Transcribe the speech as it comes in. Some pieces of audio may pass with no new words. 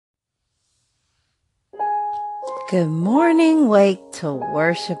Good morning,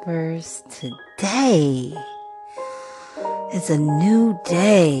 Wake2Worshipers. Today is a new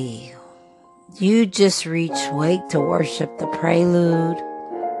day. You just reached Wake to Worship, the prelude.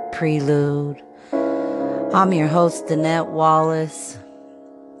 I'm your host, Danette Wallace.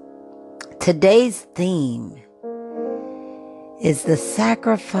 Today's theme is the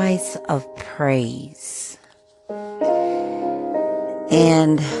sacrifice of praise.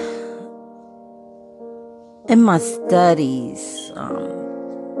 And in my studies,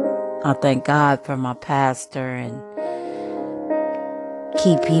 I thank God for my pastor and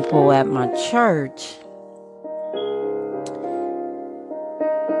key people at my church.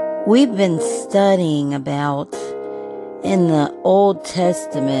 We've been studying about in the Old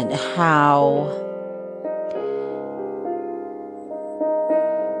Testament how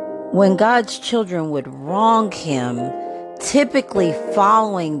when God's children would wrong him, typically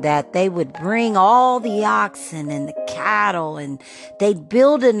following that, they would bring all the oxen and the cattle and they'd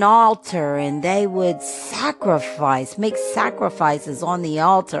build an altar and they would make sacrifices on the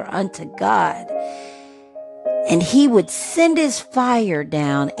altar unto God. And he would send his fire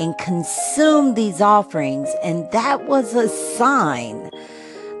down and consume these offerings. And that was a sign.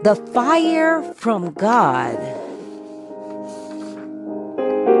 The fire from God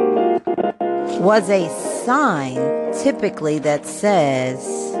was a sign typically that says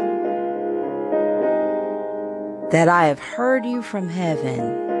that I have heard you from heaven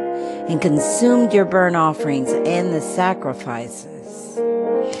and consumed your burnt offerings and the sacrifices.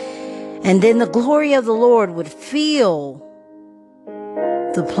 And then the glory of the Lord would fill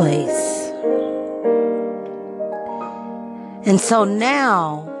the place. And so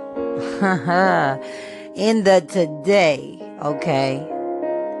now, in the today, okay,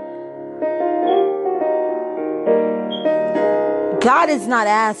 God is not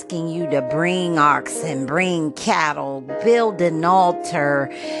asking you to bring oxen, bring cattle, build an altar,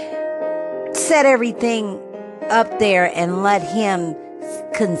 set everything up there and let him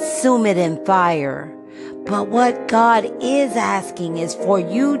consume it in fire. But what God is asking is for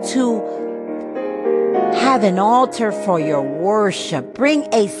you to have an altar for your worship. Bring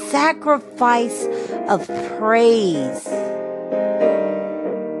a sacrifice of praise.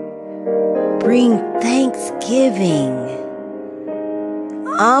 Bring thanksgiving.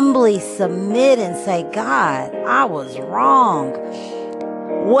 Humbly submit and say, God, I was wrong.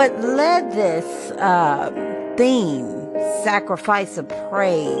 What led this theme, sacrifice of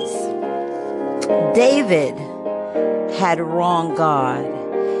praise? David had wronged God,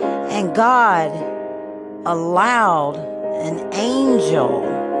 and God allowed an angel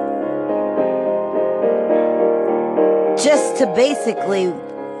just to basically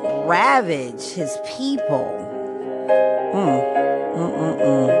ravage his people.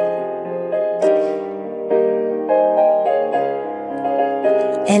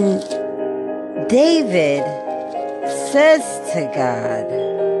 And David says to God,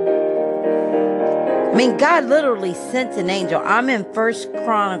 God literally sent an angel. I'm in 1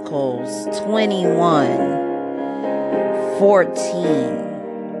 Chronicles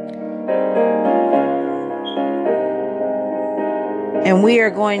 21:14. And we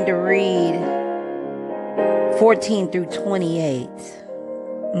are going to read 14 through 28.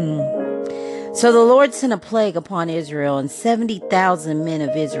 So the Lord sent a plague upon Israel, and 70,000 men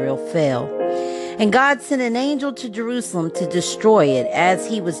of Israel fell. And God sent an angel to Jerusalem to destroy it. As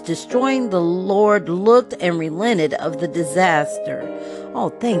he was destroying, the Lord looked and relented of the disaster. Oh,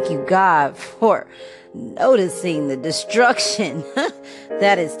 thank you, God, for noticing the destruction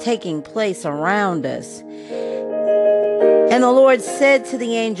that is taking place around us. And the Lord said to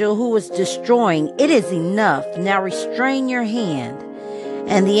the angel who was destroying, "It is enough. Now restrain your hand."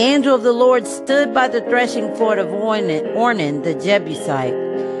 And the angel of the Lord stood by the threshing floor of Ornan the Jebusite.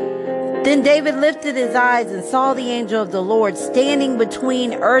 Then David lifted his eyes and saw the angel of the Lord standing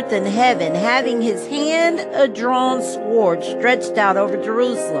between earth and heaven, having his hand a drawn sword stretched out over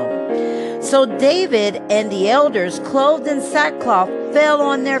Jerusalem. So David and the elders, clothed in sackcloth, fell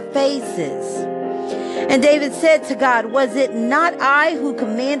on their faces. And David said to God, "Was it not I who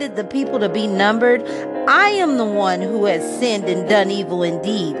commanded the people to be numbered? I am the one who has sinned and done evil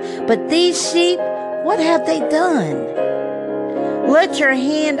indeed. But these sheep, what have they done? Let your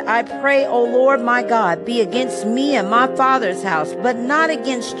hand, I pray, O Lord my God, be against me and my father's house, but not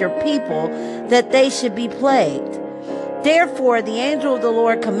against your people, that they should be plagued." Therefore the angel of the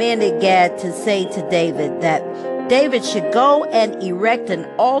Lord commanded Gad to say to David that David should go and erect an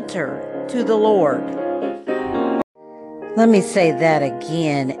altar to the Lord. Let me say that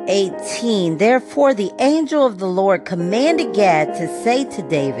again. 18. Therefore the angel of the Lord commanded Gad to say to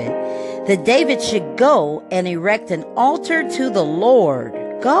David that David should go and erect an altar to the Lord.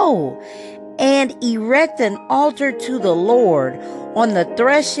 Go and erect an altar to the Lord on the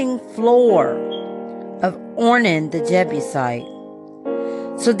threshing floor of Ornan the Jebusite.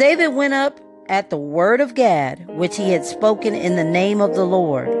 So David went up at the word of Gad, which he had spoken in the name of the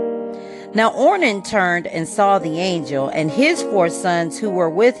Lord. Now Ornan turned and saw the angel, and his 4 sons who were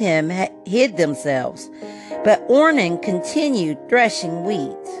with him hid themselves. But Ornan continued threshing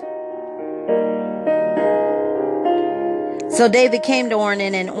wheat. So David came to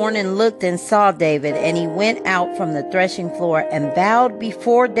Ornan, and Ornan looked and saw David, and he went out from the threshing floor and bowed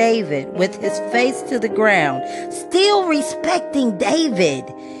before David with his face to the ground, still respecting David,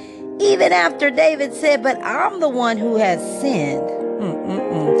 even after David said, "But I'm the one who has sinned."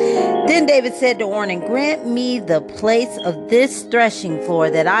 Then David said to Ornan, "Grant me the place of this threshing floor,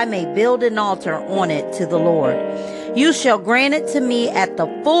 that I may build an altar on it to the Lord. You shall grant it to me at the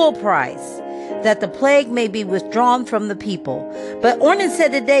full price, that the plague may be withdrawn from the people." But Ornan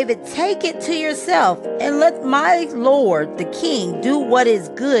said to David, "Take it to yourself, and let my lord the king do what is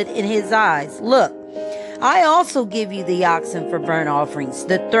good in his eyes. Look, I also give you the oxen for burnt offerings,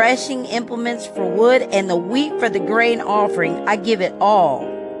 the threshing implements for wood, and the wheat for the grain offering. I give it all."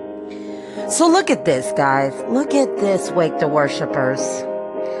 So look at this, guys. Look at this, Wake the Worshipers.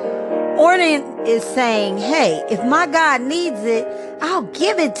 Ornan is saying, hey, if my God needs it, I'll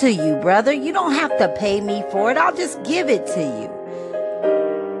give it to you, brother. You don't have to pay me for it. I'll just give it to you.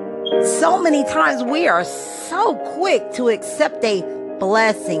 So many times we are so quick to accept a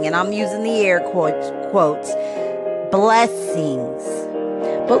blessing, and I'm using the air quotes, blessings.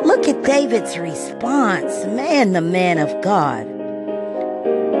 But look at David's response. Man, the man of God.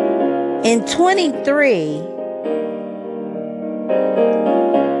 In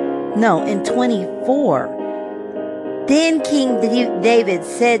 24, then King David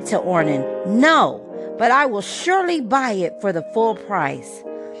said to Ornan, "No, but I will surely buy it for the full price.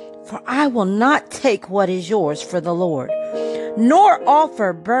 For I will not take what is yours for the Lord, nor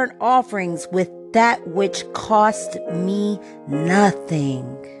offer burnt offerings with that which cost me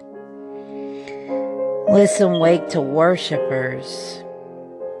nothing." Listen, Wake to Worshipers.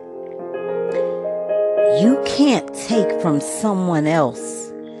 You can't take from someone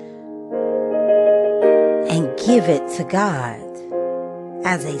else and give it to God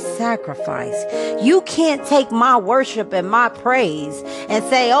as a sacrifice. You can't take my worship and my praise and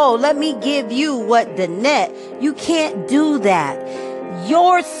say, "Oh, let me give you what the net." You can't do that.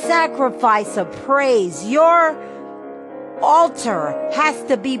 Your sacrifice of praise, your altar has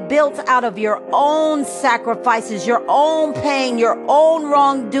to be built out of your own sacrifices, your own pain, your own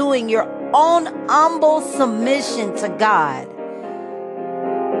wrongdoing, your own humble submission to God.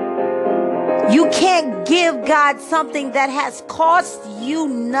 You can't give God something that has cost you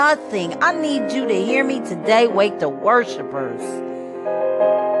nothing. I need you to hear me today, Wake the Worshipers.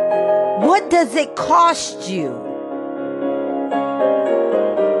 What does it cost you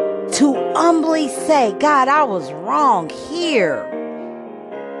to humbly say, "God, I was wrong here"?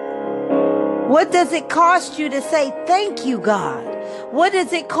 What does it cost you to say, "Thank you, God"? What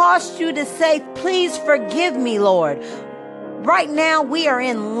does it cost you to say, "Please forgive me, Lord"? Right now, we are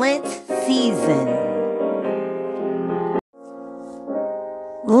in Lent season.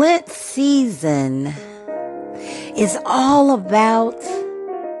 Lent season is all about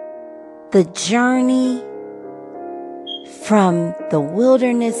the journey from the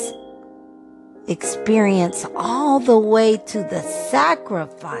wilderness experience all the way to the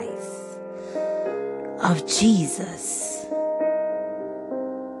sacrifice of Jesus,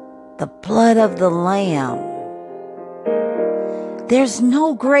 the blood of the Lamb. There's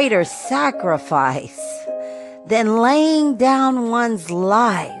no greater sacrifice than laying down one's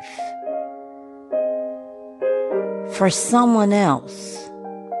life for someone else.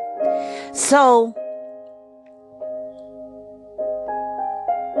 So,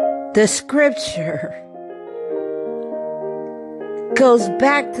 the scripture goes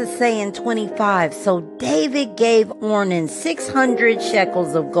back to saying 25. So David gave Ornan 600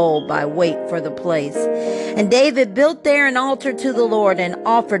 shekels of gold by weight for the place. And David built there an altar to the Lord and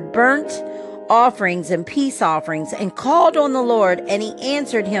offered burnt offerings and peace offerings and called on the Lord, and he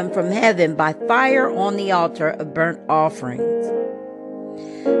answered him from heaven by fire on the altar of burnt offerings.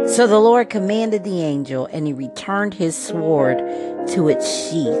 So the Lord commanded the angel, and he returned his sword to its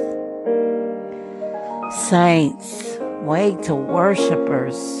sheath. Saints, Wake to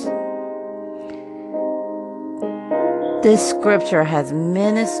Worshipers, this scripture has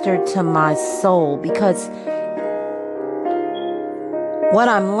ministered to my soul, because What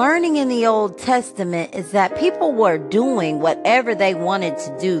I'm learning in the Old Testament is that people were doing whatever they wanted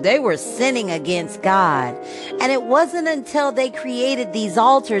to do. They were sinning against God. And it wasn't until they created these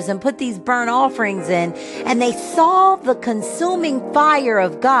altars and put these burnt offerings in, and they saw the consuming fire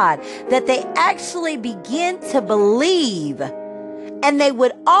of God, that they actually began to believe. And they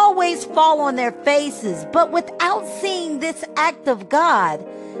would always fall on their faces. But without seeing this act of God,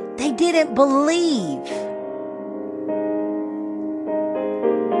 they didn't believe.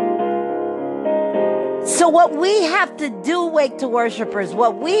 So what we have to do, Wake to Worshipers,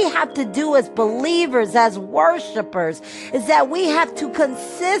 what we have to do as believers, as worshipers, is that we have to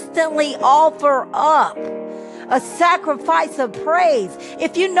consistently offer up a sacrifice of praise.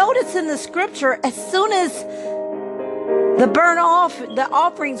 If you notice in the scripture, as soon as the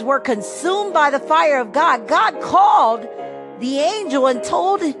offerings were consumed by the fire of God, God called the angel and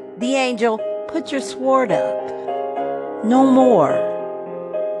told the angel, put your sword up. No more.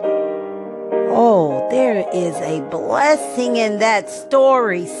 Oh, there is a blessing in that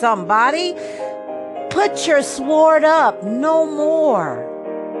story, somebody. Put your sword up, no more.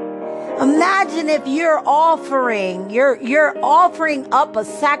 Imagine if you're offering up a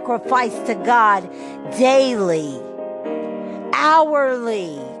sacrifice to God daily,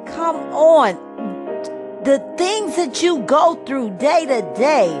 hourly. Come on. The things that you go through day to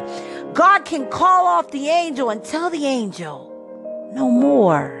day, God can call off the angel and tell the angel, no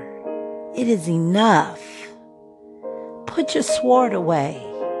more. It is enough. Put your sword away.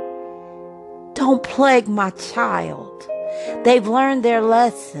 Don't plague my child. They've learned their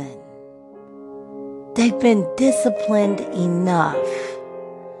lesson. They've been disciplined enough.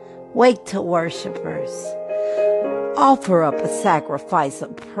 Wake to Worshipers. Offer up a sacrifice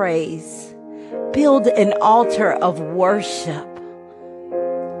of praise. Build an altar of worship.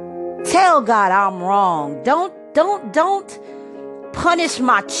 Tell God I'm wrong. Don't punish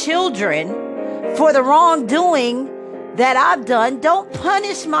my children for the wrongdoing that I've done. Don't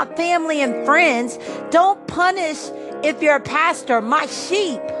punish my family and friends. Don't punish, if you're a pastor, my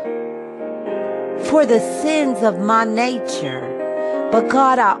sheep for the sins of my nature. But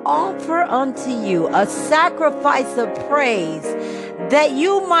God, I offer unto you a sacrifice of praise that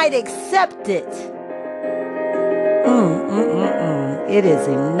you might accept it. It is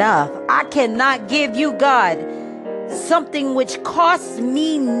enough. I cannot give you, God, something which costs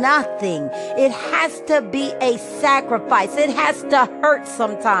me nothing. It has to be a sacrifice. It has to hurt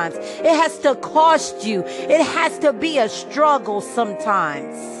sometimes. It has to cost you. It has to be a struggle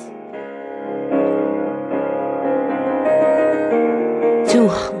sometimes. To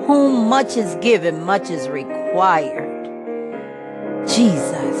whom much is given, much is required.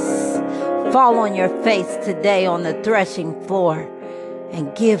 Jesus, fall on your face today on the threshing floor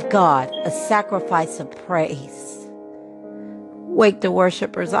and give God a sacrifice of praise. Wake to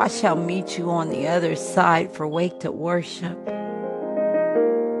Worshipers, I shall meet you on the other side for Wake to Worship.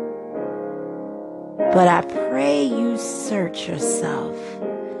 But I pray you search yourself.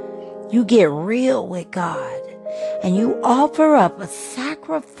 You get real with God. And you offer up a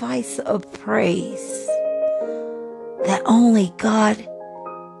sacrifice of praise that only God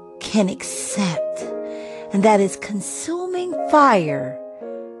can accept. And that is consuming fire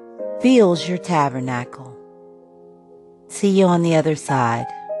fills your tabernacle. See you on the other side.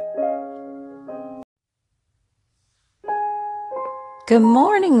 Good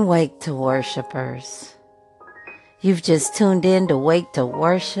morning, Wake to Worshipers. You've just tuned in to Wake to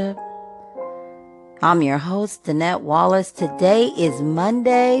Worship. I'm your host, Danette Wallace. Today is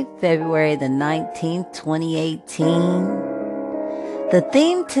Monday, February the 19th, 2018. The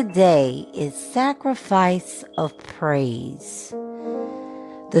theme today is Sacrifice of Praise.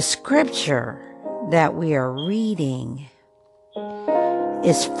 The scripture that we are reading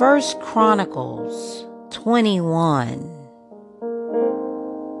is 1 Chronicles 21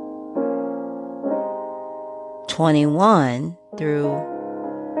 through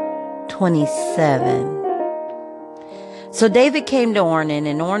 27. So David came to Ornan,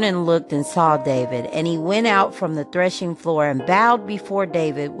 and Ornan looked and saw David, and he went out from the threshing floor and bowed before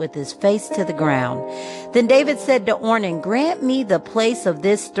David with his face to the ground. Then David said to Ornan, grant me the place of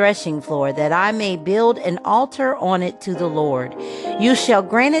this threshing floor, that I may build an altar on it to the Lord. You shall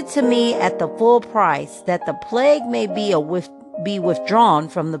grant it to me at the full price, that the plague may be withdrawn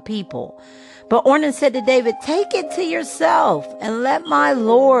from the people. But Ornan said to David, take it to yourself, and let my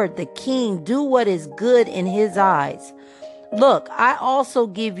lord the king do what is good in his eyes. Look, I also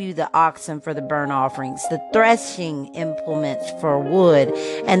give you the oxen for the burnt offerings, the threshing implements for wood,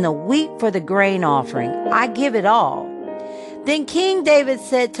 and the wheat for the grain offering. I give it all. Then King David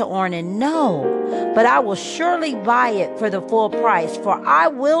said to Ornan, "No, but I will surely buy it for the full price, for I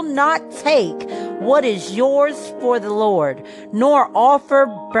will not take what is yours for the Lord, nor offer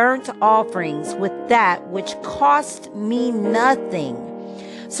burnt offerings with that which cost me nothing."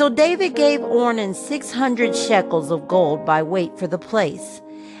 So David gave Ornan 600 shekels of gold by weight for the place.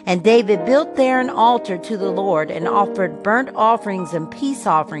 And David built there an altar to the Lord and offered burnt offerings and peace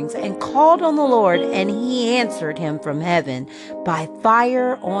offerings and called on the Lord, and he answered him from heaven by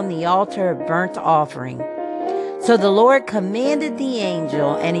fire on the altar of burnt offering. So the Lord commanded the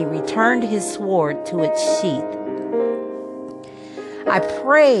angel, and he returned his sword to its sheath. I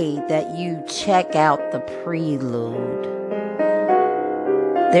pray that you check out the prelude.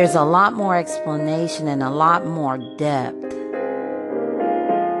 There's a lot more explanation and a lot more depth.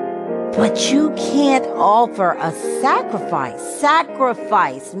 But you can't offer a sacrifice.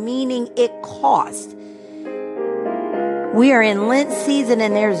 Sacrifice, meaning it cost. We are in Lent season,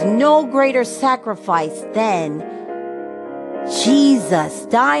 and there's no greater sacrifice than Jesus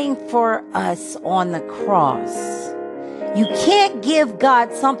dying for us on the cross. You can't give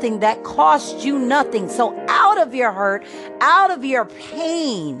God something that costs you nothing. So out of your hurt, out of your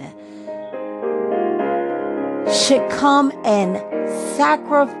pain, should come and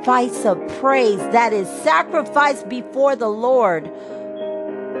sacrifice of praise. That is sacrifice before the Lord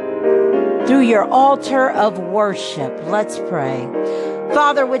through your altar of worship. Let's pray.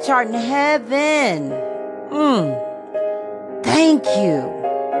 Father, which art in heaven, thank you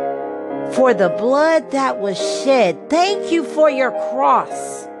for the blood that was shed. Thank you for your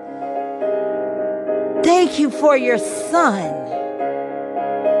cross. Thank you for your Son.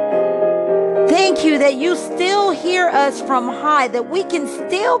 Thank you that you still hear us from high, that we can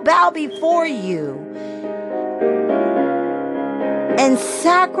still bow before you and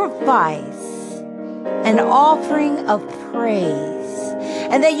sacrifice an offering of praise,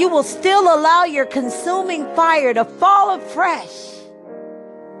 and that you will still allow your consuming fire to fall afresh,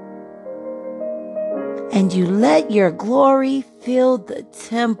 and you let your glory fill the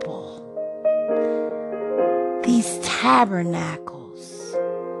temple, these tabernacles.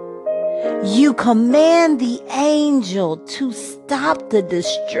 You command the angel to stop the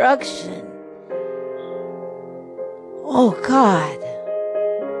destruction. Oh God,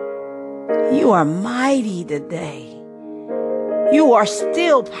 you are mighty today. You are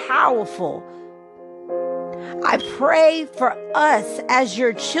still powerful. I pray for us as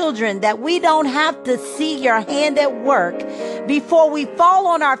your children that we don't have to see your hand at work before we fall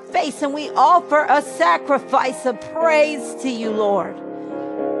on our face and we offer a sacrifice of praise to you, Lord.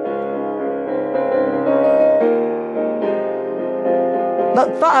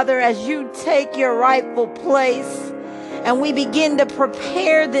 But Father, as you take your rightful place and we begin to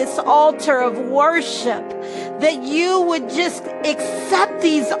prepare this altar of worship, that you would just accept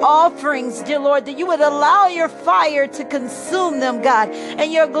these offerings, dear Lord, that you would allow your fire to consume them, God,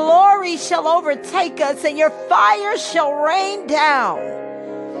 and your glory shall overtake us, and your fire shall rain down.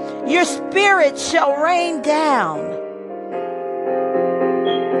 Your spirit shall rain down.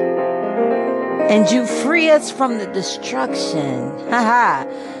 And you free us from the destruction.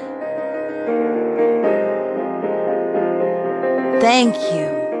 Thank you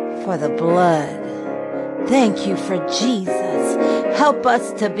for the blood. Thank you for Jesus. Help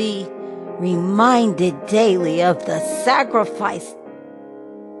us to be reminded daily of the sacrifice.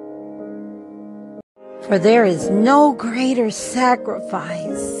 For there is no greater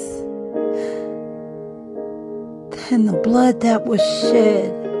sacrifice than the blood that was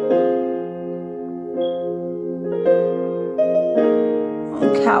shed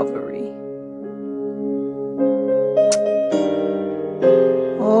on Calvary.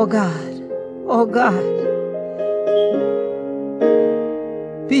 Oh God, oh God.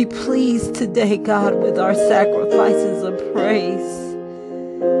 Be pleased today, God, with our sacrifices of praise.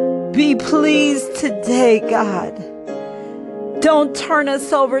 Be pleased today, God. Don't turn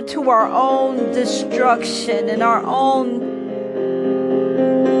us over to our own destruction and our own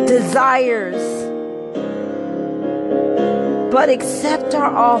desires, but accept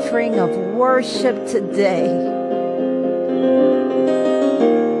our offering of worship today.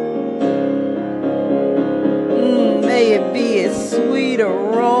 May it be a sweet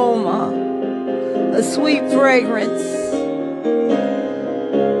aroma, a sweet fragrance,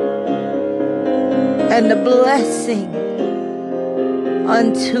 and a blessing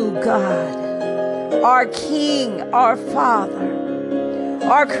unto God, our King, our Father,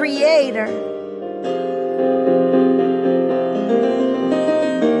 our Creator.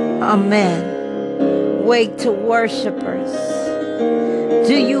 Amen. Wake to worshipers.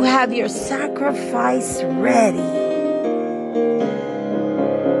 Do you have your sacrifice ready?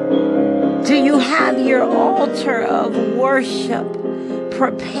 Do you have your altar of worship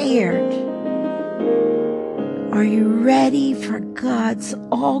prepared? Are you ready for God's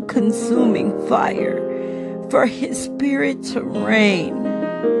all-consuming fire, for His Spirit to reign?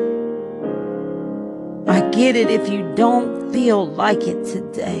 I get it if you don't feel like it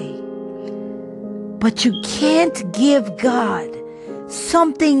today, but you can't give God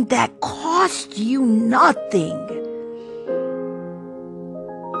something that cost you nothing.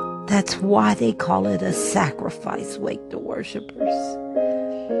 That's why they call it a sacrifice, Wake2Worshipers.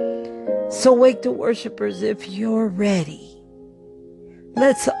 So Wake2Worshipers, if you're ready,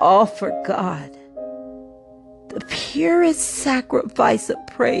 let's offer God the purest sacrifice of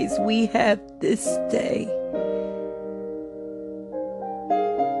praise we have this day.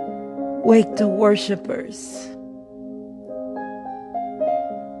 Wake2Worshipers,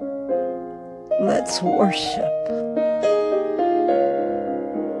 let's worship.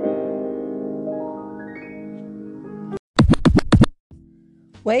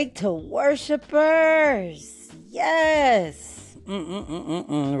 Wake2Worshipers, yes,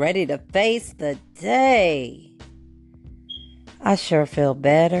 ready to face the day. I sure feel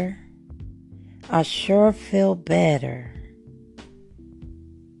better. I sure feel better.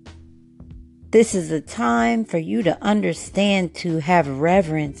 This is a time for you to understand, to have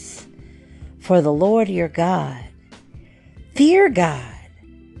reverence for the Lord your God. Fear God.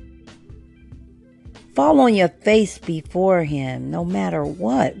 Fall on your face before Him, no matter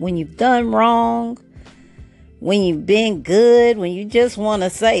what. When you've done wrong, when you've been good, when you just want to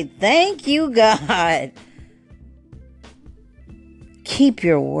say, thank you, God. Keep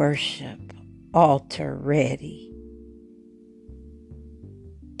your worship altar ready.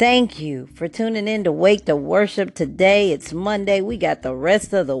 Thank you for tuning in to Wake2Worship today. It's Monday. We got the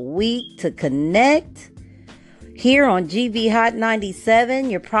rest of the week to connect here on GV Hot 97.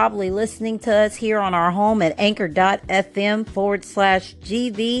 You're probably listening to us here on our home at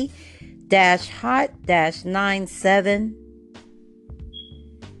anchor.fm/GV-Hot-97.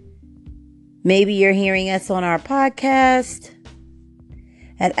 Maybe you're hearing us on our podcast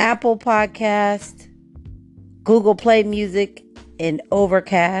at Apple Podcast, Google Play Music, and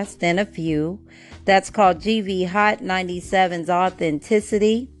Overcast, and a few. That's called GV Hot 97's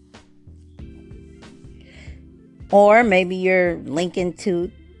Authenticity. Or maybe you're linking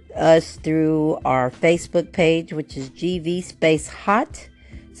to us through our Facebook page, which is GV space Hot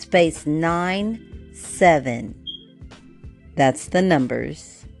space 97. That's the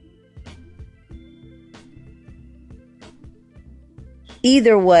numbers.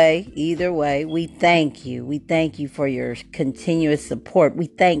 Either way, we thank you. We thank you for your continuous support. We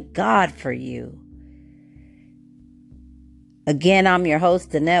thank God for you. Again, I'm your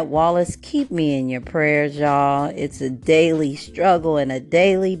host, Annette Wallace. Keep me in your prayers, y'all. It's a daily struggle and a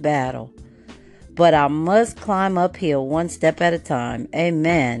daily battle. But I must climb uphill one step at a time.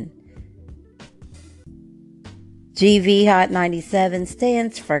 Amen. GV Hot 97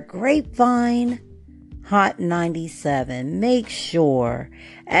 stands for Grapevine Hot 97. Make sure,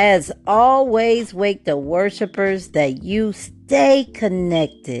 as always, Wake2Worshipers, that you stay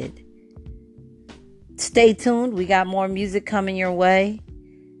connected. Stay tuned. We got more music coming your way.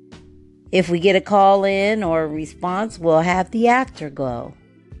 If we get a call in or a response, we'll have the afterglow.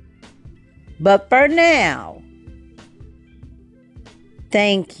 But for now,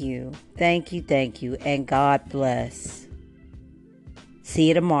 thank you, and God bless. See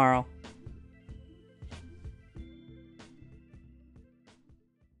you tomorrow.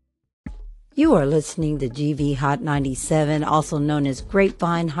 You are listening to GV Hot 97, also known as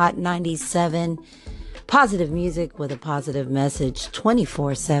Grapevine Hot 97. Positive music with a positive message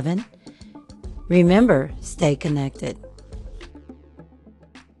 24/7. Remember, stay connected.